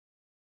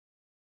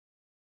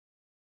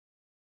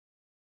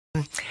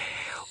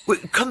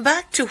Come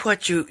back to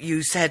what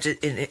you said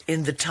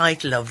in the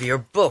title of your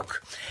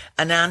book,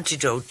 An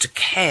Antidote to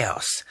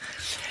Chaos.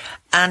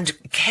 And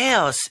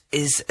chaos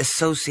is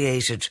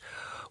associated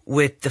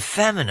with the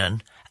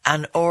feminine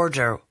and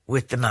order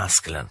with the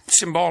masculine.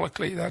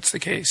 Symbolically, that's the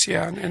case,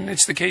 yeah. And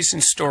it's the case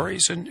in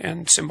stories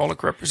and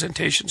symbolic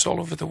representations all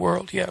over the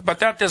world, yeah. But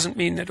that doesn't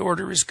mean that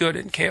order is good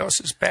and chaos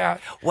is bad.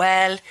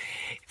 Well,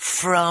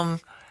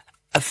 from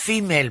a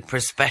female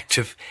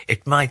perspective,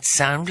 it might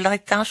sound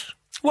like that.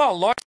 Well,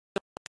 lots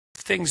of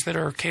things that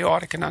are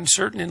chaotic and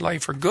uncertain in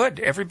life are good.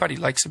 Everybody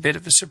likes a bit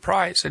of a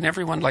surprise, and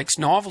everyone likes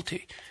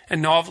novelty.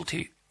 And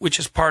novelty, which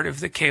is part of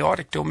the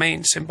chaotic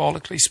domain,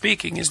 symbolically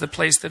speaking, is the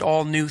place that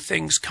all new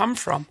things come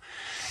from.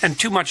 And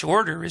too much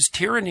order is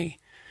tyranny.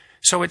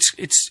 So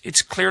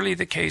it's clearly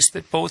the case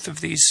that both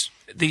of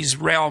these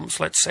realms,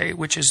 let's say,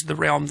 which is the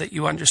realm that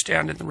you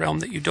understand and the realm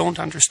that you don't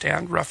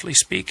understand, roughly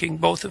speaking,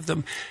 both of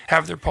them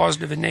have their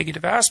positive and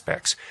negative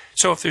aspects.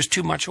 So if there's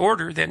too much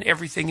order, then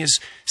everything is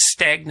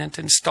stagnant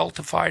and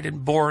stultified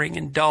and boring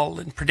and dull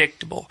and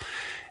predictable.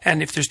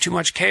 And if there's too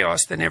much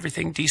chaos, then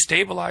everything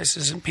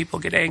destabilizes and people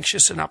get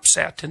anxious and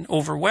upset and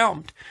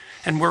overwhelmed.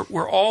 And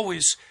we're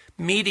always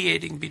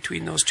mediating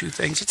between those two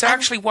things. It's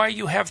actually why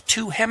you have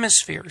two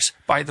hemispheres,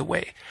 by the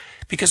way,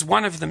 because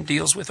one of them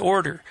deals with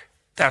order.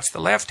 That's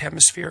the left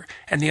hemisphere,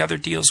 and the other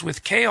deals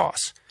with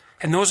chaos.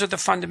 And those are the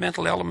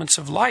fundamental elements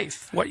of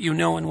life, what you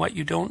know and what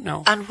you don't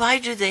know. And why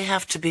do they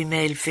have to be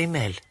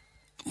male-female?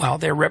 Well,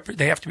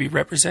 they have to be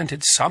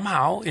represented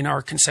somehow in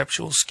our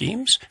conceptual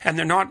schemes, and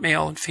they're not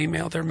male and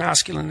female, they're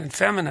masculine and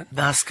feminine.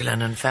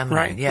 Masculine and feminine,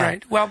 right, yeah.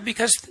 Right. Well,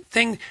 because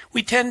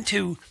we tend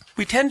to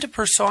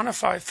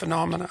personify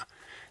phenomena.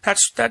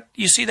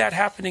 You see that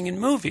happening in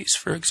movies,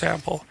 for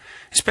example,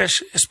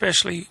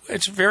 especially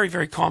it's very,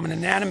 very common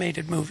in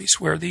animated movies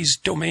where these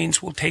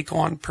domains will take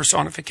on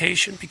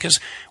personification because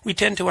we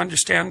tend to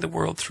understand the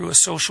world through a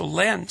social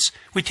lens.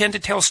 We tend to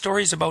tell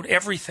stories about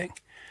everything,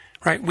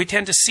 right? We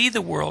tend to see the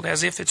world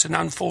as if it's an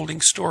unfolding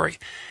story.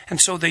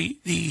 And so the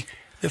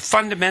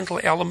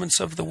fundamental elements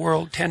of the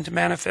world tend to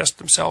manifest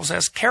themselves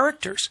as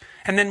characters.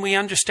 And then we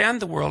understand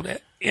the world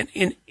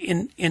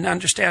in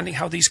understanding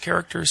how these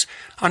characters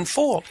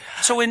unfold.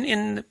 So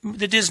in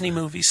the Disney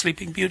movie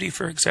Sleeping Beauty,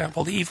 for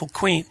example, the evil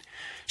queen,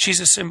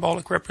 she's a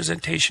symbolic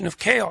representation of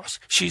chaos.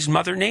 She's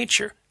Mother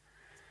Nature.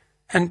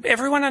 And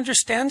everyone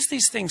understands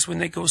these things when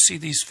they go see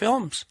these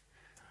films.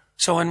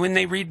 So, and when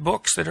they read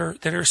books that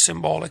are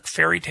symbolic,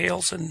 fairy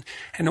tales and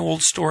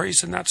old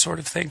stories and that sort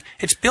of thing,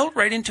 it's built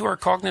right into our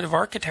cognitive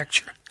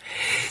architecture.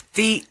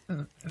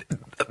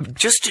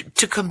 Just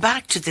to come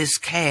back to this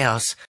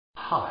chaos.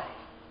 Hi.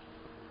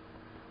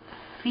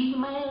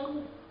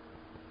 Female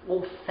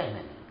or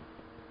feminine?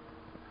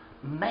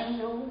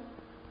 Male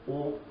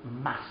or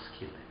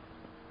masculine?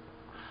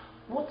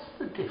 What's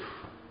the difference?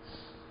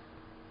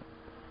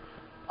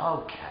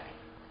 Okay,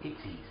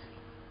 it's easy.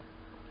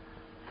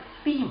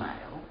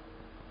 Female,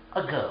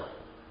 a girl.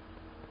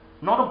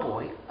 Not a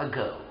boy, a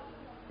girl.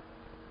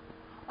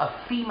 A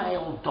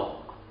female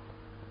dog.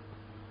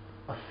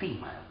 A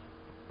female.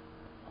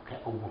 Okay,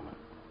 a woman.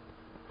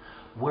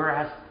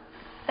 Whereas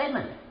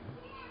feminine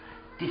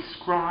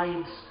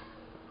describes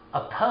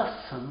a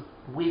person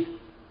with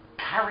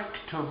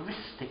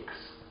characteristics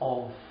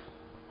of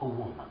a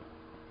woman.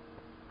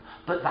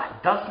 But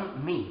that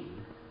doesn't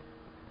mean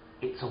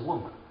it's a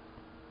woman.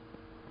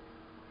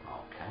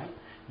 Okay?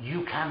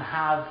 You can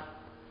have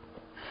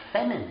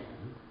feminine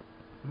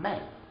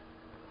men.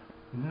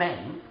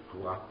 Men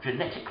who are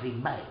genetically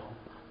male,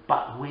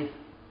 but with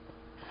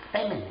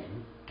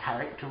feminine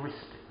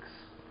characteristics.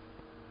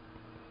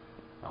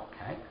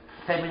 Okay?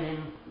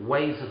 Feminine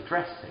ways of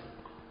dressing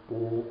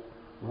or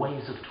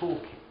ways of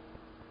talking.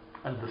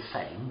 And the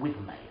same with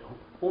male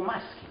or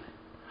masculine.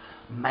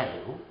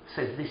 Male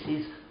says this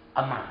is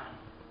a man.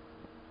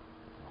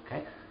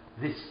 Okay?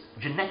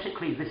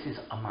 Genetically this is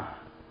a man.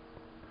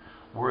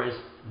 Whereas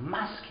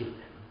masculine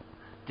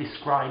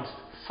describes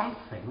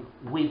something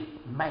with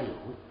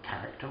male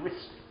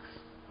characteristics.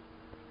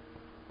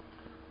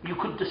 You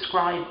could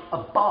describe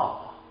a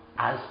bar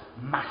as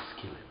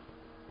masculine,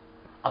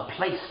 a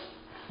place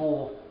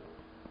for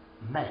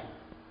men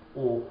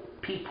or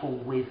people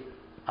with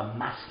a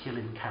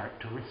masculine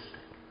characteristic.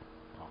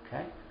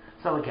 Okay?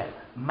 So again,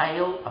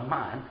 male, a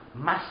man,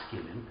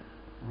 masculine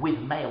with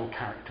male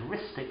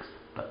characteristics,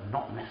 but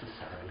not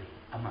necessarily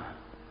a man.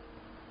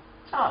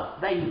 So,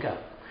 there you go.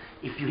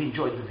 If you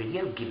enjoyed the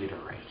video, give it a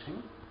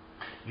rating.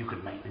 You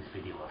could make this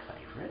video a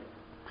favourite.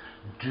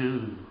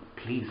 Do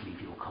please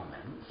leave your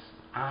comments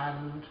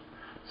and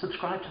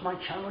subscribe to my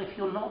channel if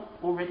you're not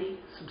already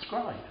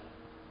subscribed.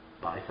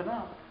 Bye for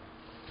now.